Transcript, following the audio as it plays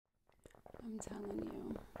I'm telling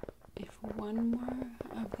you, if one more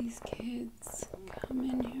of these kids come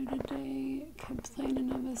in here today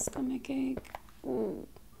complaining of a stomach ache, oh,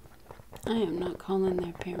 I am not calling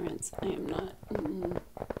their parents. I am not.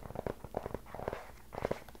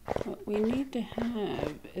 What we need to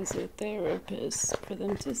have is a therapist for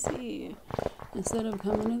them to see, instead of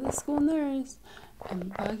coming to the school nurse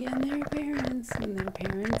and bugging their parents when their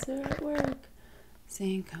parents are at work,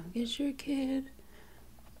 saying, come get your kid.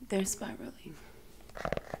 They're spiraling.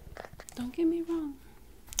 Don't get me wrong.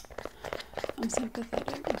 I'm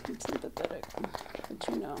sympathetic. But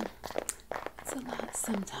you know, it's a lot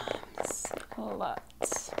sometimes. A lot.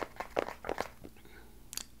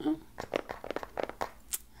 Oh.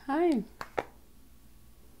 Hi.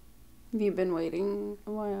 Have you been waiting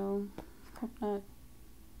a while? Hope not.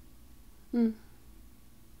 You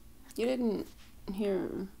didn't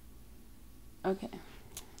hear. Okay.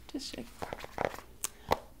 Just check.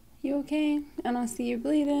 You okay? I don't see you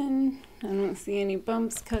bleeding. I don't see any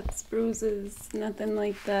bumps, cuts, bruises, nothing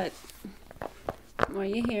like that. Why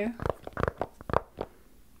you here?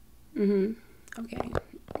 Okay.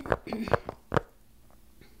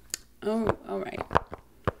 Oh, alright.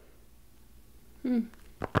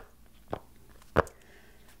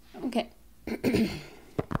 Okay.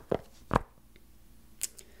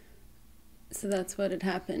 So that's what had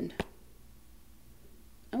happened.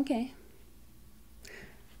 Okay.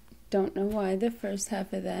 Don't know why the first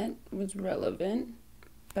half of that was relevant,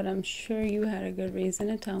 but I'm sure you had a good reason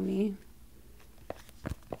to tell me.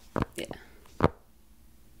 Yeah.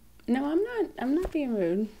 No, I'm not being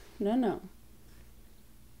rude. No.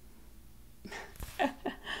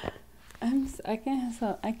 I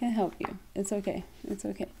can help you. It's okay.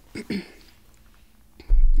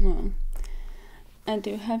 Well, I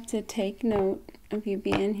do have to take note of you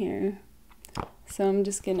being here, so I'm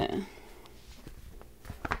just gonna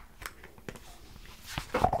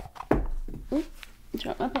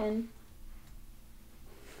drop my pen.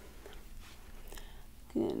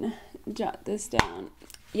 Gonna jot this down.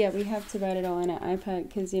 Yeah, we have to write it all in an iPad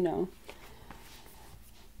because, you know,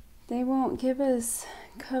 they won't give us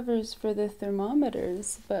covers for the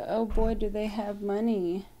thermometers, but oh boy, do they have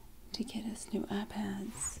money to get us new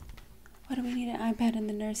iPads. Why do we need an iPad in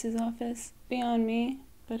the nurse's office? Beyond me.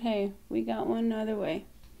 But hey, we got one either way.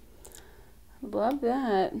 Love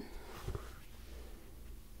that.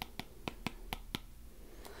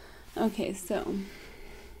 Okay, so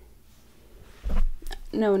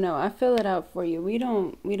no, I fill it out for you. We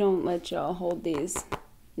don't let y'all hold these.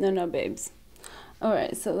 No, babes. All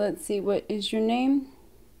right, so let's see. What is your name?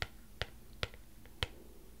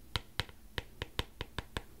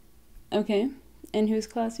 Okay. And whose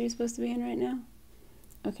class are you supposed to be in right now?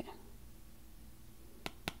 Okay.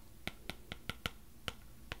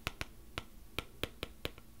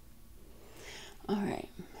 All right.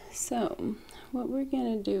 So what we're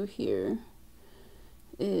gonna do here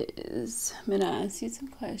is I'm gonna ask you some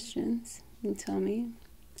questions and tell me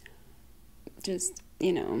just,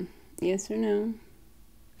 you know, yes or no,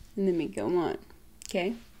 and then we go on.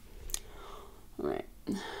 Okay? All right.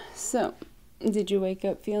 So, did you wake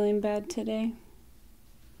up feeling bad today?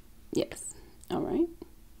 Yes. All right.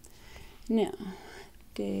 Now,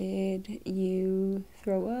 did you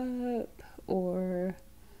throw up or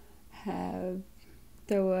have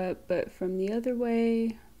throw up but from the other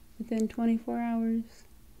way within 24 hours?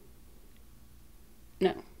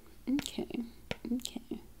 No. Okay.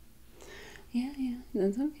 Yeah,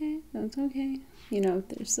 that's okay. You know, if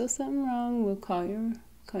there's still something wrong, we'll call your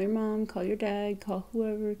mom, call your dad, call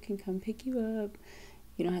whoever can come pick you up.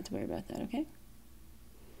 You don't have to worry about that, okay?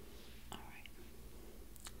 All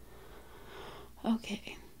right.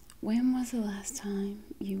 Okay. When was the last time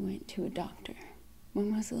you went to a doctor?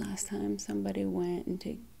 When was the last time somebody went and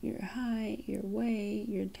took your height, your weight,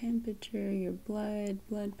 your temperature, your blood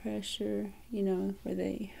pressure, you know, where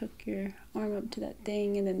they hook your arm up to that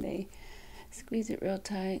thing and then they squeeze it real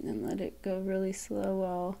tight and then let it go really slow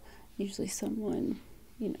while usually someone,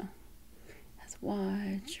 you know, has a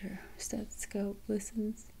watch or stethoscope,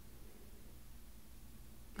 listens.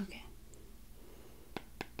 Okay.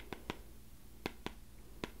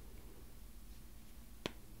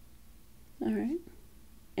 All right.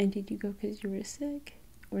 And did you go because you were sick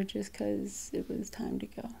or just because it was time to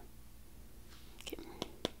go? Okay.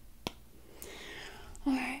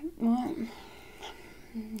 All right.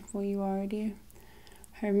 Well, you already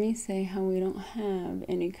heard me say how we don't have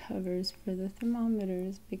any covers for the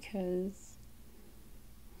thermometers because,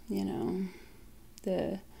 you know,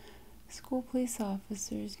 the school police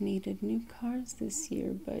officers needed new cars this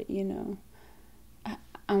year, but, you know,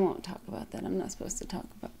 I won't talk about that. I'm not supposed to talk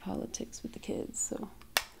about politics with the kids, so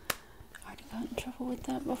our got in trouble with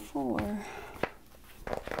that before.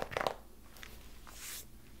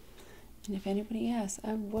 And if anybody asks,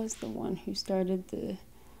 I was the one who started the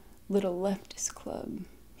Little Leftist Club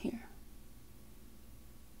here.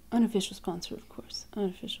 Unofficial sponsor, of course.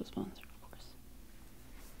 Unofficial sponsor, of course.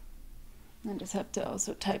 I just have to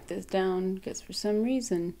also type this down because for some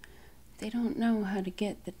reason they don't know how to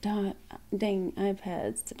get the dang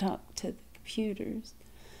iPads to talk to the computers.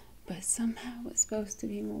 But somehow it's supposed to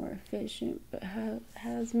be more efficient, but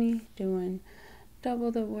has me doing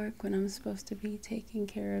double the work when I'm supposed to be taking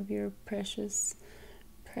care of your precious,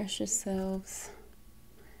 precious selves.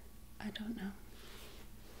 I don't know.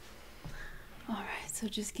 Alright, so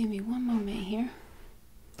just give me one moment here.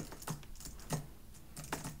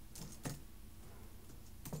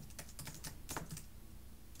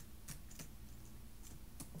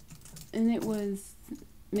 And it was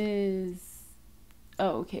Mr.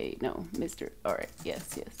 Alright,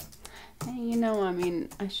 yes. Hey, you know, I mean,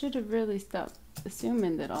 I should have really stopped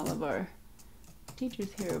assuming that all of our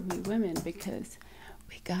teachers here would be women, because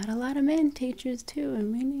we got a lot of men teachers too,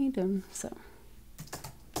 and we need them, so.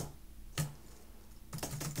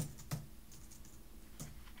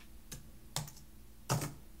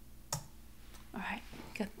 Alright,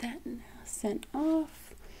 got that now sent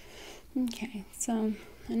off. Okay, so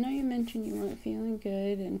I know you mentioned you weren't feeling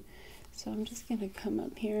good, and so I'm just going to come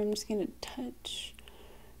up here. I'm just going to touch,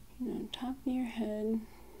 top of your head.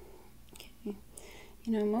 Okay.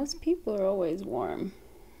 Most people are always warm,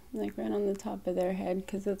 like right on the top of their head,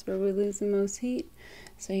 because that's where we lose the most heat.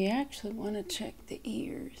 So you actually want to check the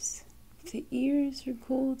ears. If the ears are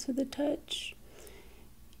cool to the touch,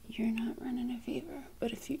 you're not running a fever.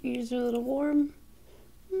 But if your ears are a little warm,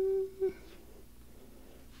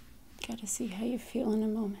 gotta see how you feel in a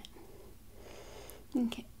moment.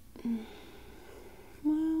 Okay.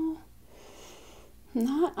 Well,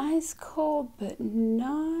 not ice cold, but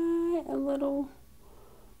not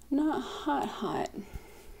hot.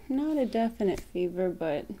 Not a definite fever,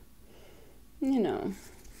 but,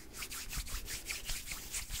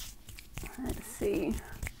 Let's see.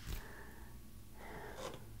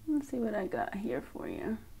 Let's see what I got here for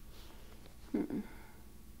you. Do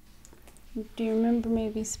you remember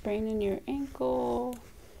maybe spraining your ankle?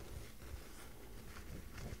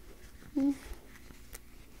 Oh,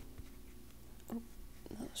 a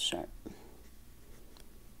little sharp.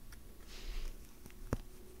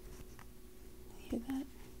 Hear that?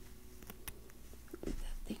 That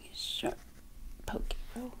thing is sharp. Poke it,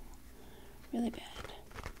 bro. Really bad.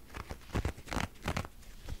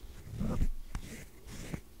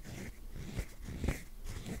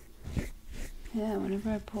 Yeah,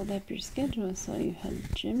 whenever I pulled up your schedule, I saw you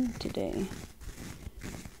had gym today.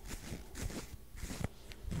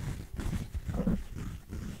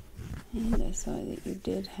 And I saw that you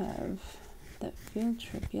did have that field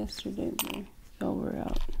trip yesterday where y'all were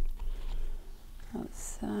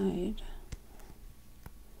outside.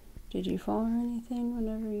 Did you fall or anything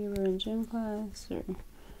whenever you were in gym class? Or,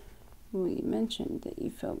 well, you mentioned that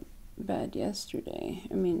you felt bad yesterday.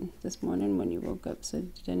 I mean, this morning when you woke up. So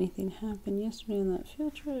did anything happen yesterday on that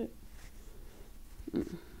field trip?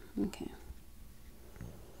 Okay.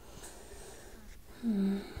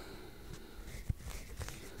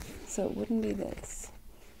 So it wouldn't be this.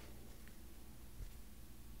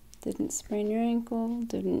 Didn't sprain your ankle,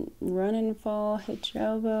 didn't run and fall, hit your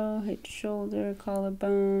elbow, hit your shoulder,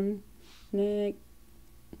 collarbone, neck,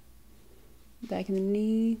 back of the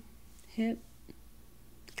knee, hip,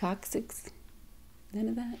 coccyx, none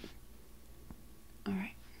of that?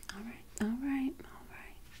 Alright.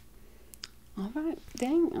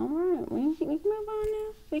 Dang, alright. We can move on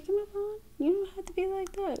now. We can move on. You don't have to be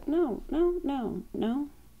like that. No. Now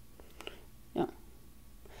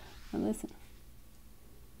listen.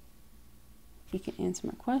 You can answer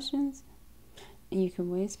my questions, and you can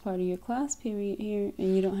waste part of your class period here,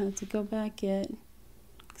 and you don't have to go back yet,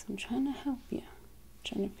 because I'm trying to help you. I'm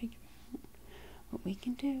trying to figure out what we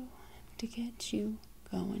can do to get you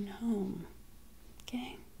going home.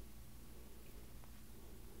 Okay?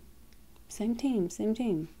 Same team,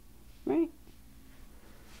 right?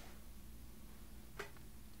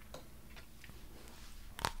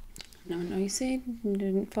 No, you said you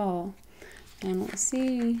didn't fall. I don't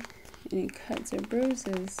see any cuts or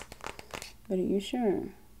bruises, but are you sure?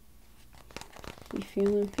 You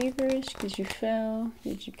feeling feverish because you fell?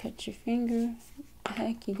 Did you cut your finger?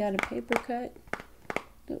 Heck, you got a paper cut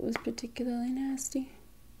that was particularly nasty?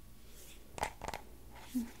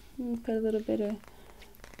 You put a little bit of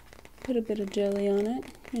jelly on it,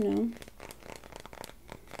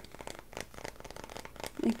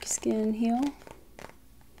 make your skin heal.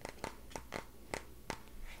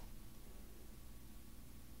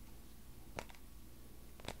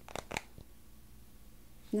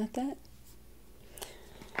 Not that?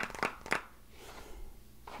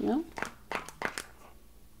 No?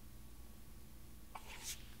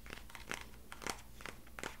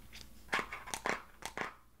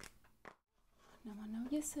 Now I know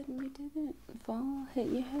you said you didn't fall, hit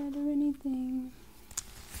your head or anything,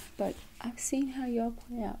 but I've seen how y'all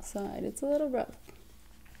play outside. It's a little rough.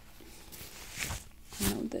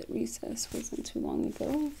 I know that recess wasn't too long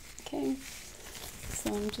ago, okay?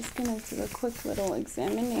 So I'm just gonna do a quick little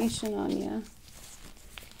examination on you,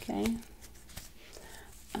 okay?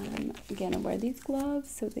 I'm gonna wear these gloves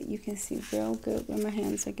so that you can see real good where my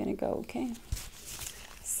hands are gonna go, okay?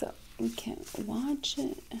 So you can watch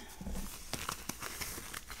it.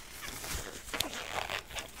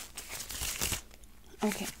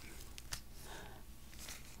 Okay.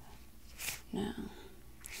 Now,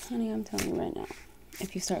 honey, I'm telling you right now,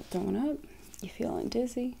 if you start throwing up, you feeling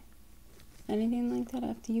dizzy, anything like that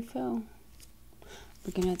after you fell,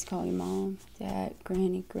 we're gonna have to call your mom, dad,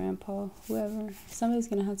 granny, grandpa, whoever. Somebody's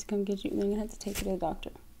gonna have to come get you. They're gonna have to take you to the doctor,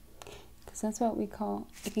 because that's what we call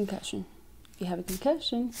a concussion. If you have a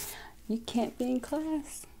concussion, you can't be in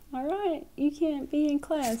class. All right, you can't be in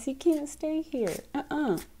class. You can't stay here.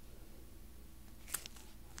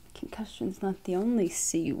 Concussion's not the only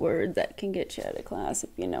C word that can get you out of class,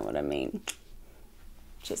 if you know what I mean.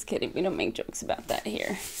 Just kidding. We don't make jokes about that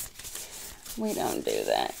here. We don't do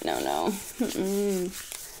that. No. We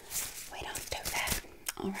don't do that.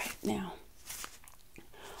 All right, now,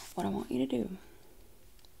 what I want you to do,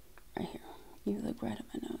 right here, you look right at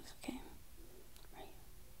my nose, okay? Right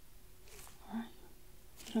here. All right.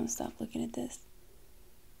 You don't stop looking at this,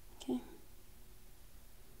 okay?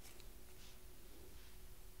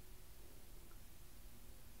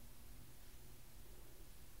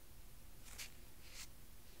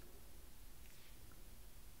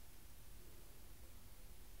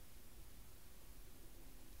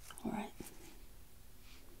 All right.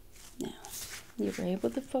 Now, you were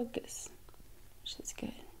able to focus, which is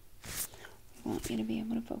good. We want you to be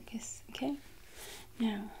able to focus, okay?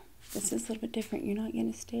 Now, this is a little bit different. You're not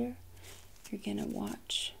going to stare. You're going to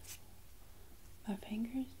watch my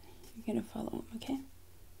fingers. You're going to follow them, okay?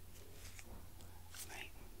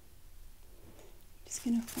 Right. Just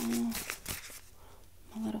going to follow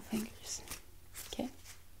my little fingers, okay?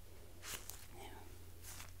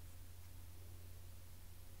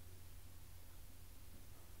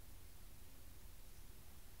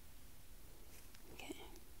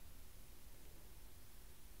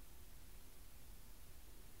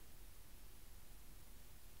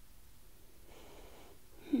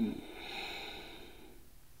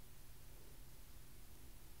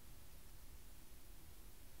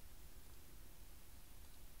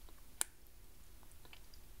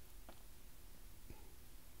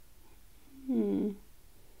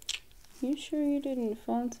 You sure you didn't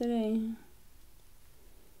fall today?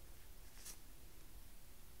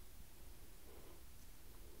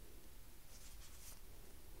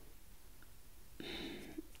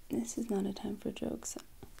 This is not a time for jokes.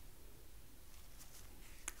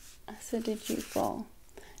 I said, did you fall?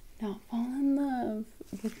 Not fall in love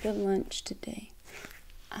with the lunch today.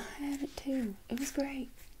 I had it too. It was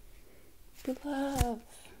great. We love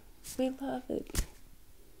it.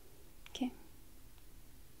 Okay.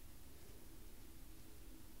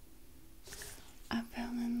 I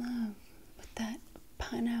fell in love with that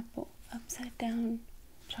pineapple upside down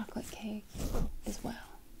chocolate cake as well.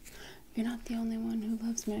 You're not the only one who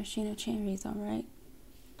loves maraschino cherries, all right?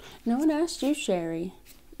 No one asked you, Sherry.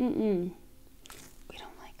 We don't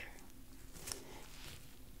like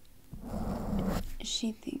her.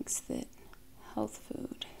 She thinks that health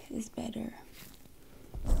food is better.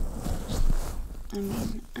 I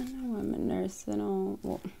mean, I know I'm a nurse and all,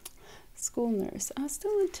 well, school nurse. I was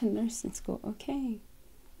still into nursing school, okay?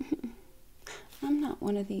 I'm not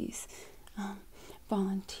one of these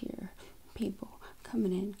volunteer people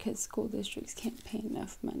coming in because school districts can't pay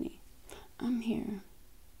enough money. I'm here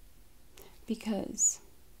because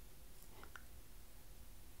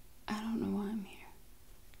I don't know why I'm here.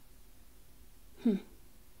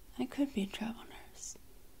 I could be a travel nurse.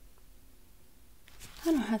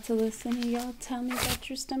 I don't have to listen to y'all tell me about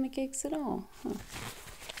your stomach aches at all, I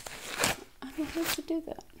don't have to do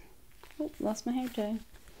that. Oh, lost my hair tie.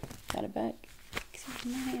 Got it back. Except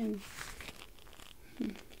my hand.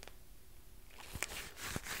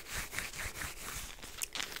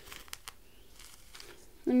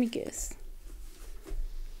 Let me guess.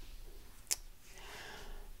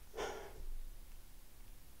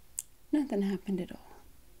 Nothing happened at all.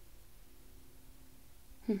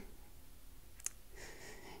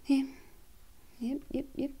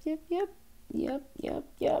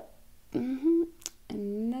 Yep.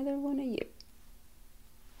 another one of you.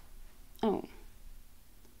 Oh,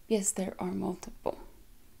 yes, there are multiple.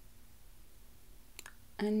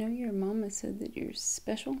 I know your mama said that you're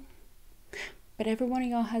special, but every one of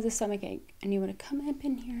y'all has a stomach ache, and you want to come up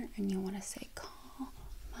in here and you want to say, call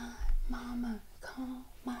my mama, call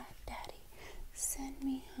my daddy, send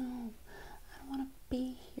me home. I don't want to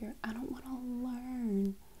be here. I don't want to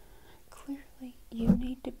learn. Clearly, you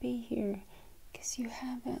need to be here because you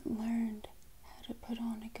haven't learned how to put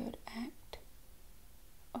on a good act.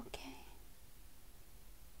 Okay?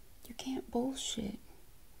 You can't bullshit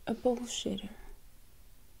a bullshitter.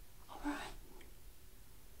 Alright?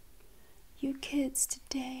 You kids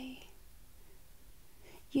today,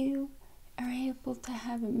 you are able to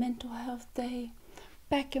have a mental health day.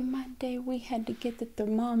 Back in my day, we had to get the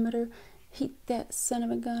thermometer, heat that son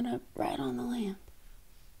of a gun up right on the lamp.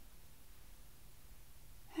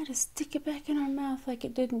 Had to stick it back in our mouth like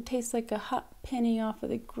it didn't taste like a hot penny off of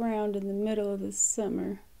the ground in the middle of the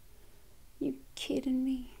summer. You kidding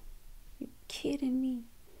me? You kidding me?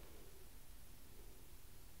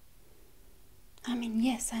 I mean,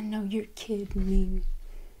 yes, I know you're kidding me.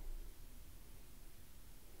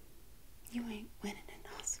 You ain't winning an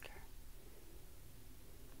Oscar.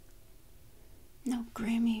 No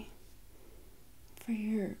Grammy for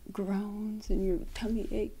your groans and your tummy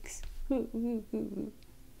aches. Ooh, ooh, ooh, ooh.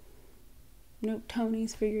 No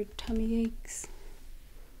Tonys for your tummy aches.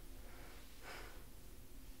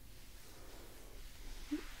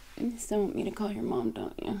 You still want me to call your mom,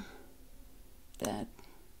 don't you? Dad?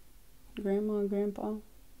 Grandma and Grandpa?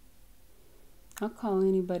 I'll call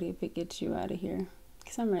anybody if it gets you out of here.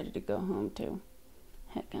 Because I'm ready to go home too.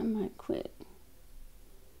 Heck, I might quit.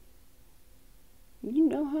 You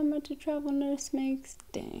know how much a travel nurse makes?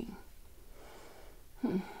 Dang.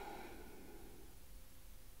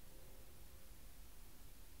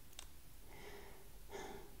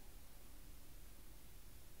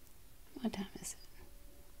 What time is it?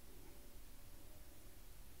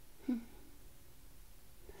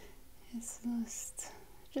 It's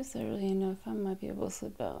just early enough. I might be able to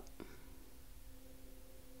slip out.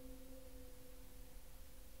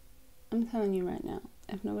 I'm telling you right now,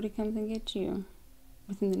 if nobody comes and gets you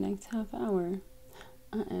within the next half hour,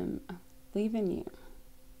 I am leaving you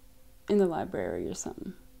in the library or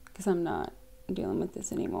something. Because I'm not dealing with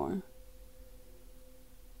this anymore.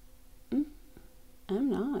 I'm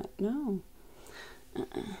not. No.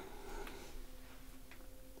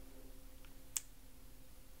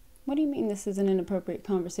 What do you mean this is an inappropriate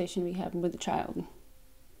conversation we have with a child?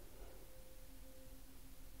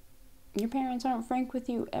 Your parents aren't frank with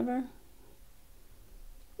you ever?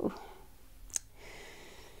 Ooh.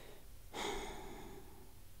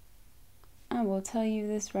 I will tell you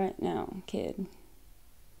this right now, kid.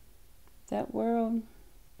 That world,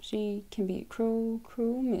 she can be a cruel,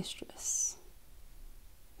 cruel mistress.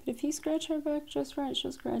 But if you scratch her back just right,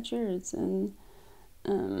 she'll scratch yours. And,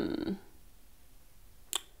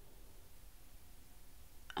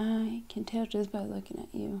 I can tell just by looking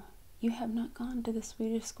at you. You have not gone to the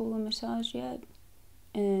Swedish School of Massage yet.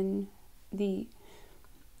 In the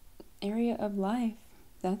area of life,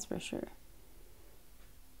 that's for sure.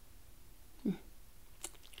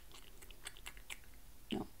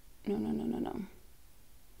 No.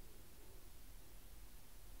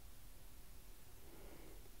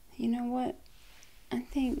 You know what? I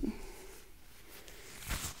think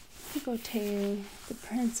I'll go tell the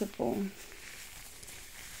principal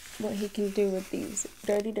what he can do with these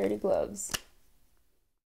dirty, dirty gloves.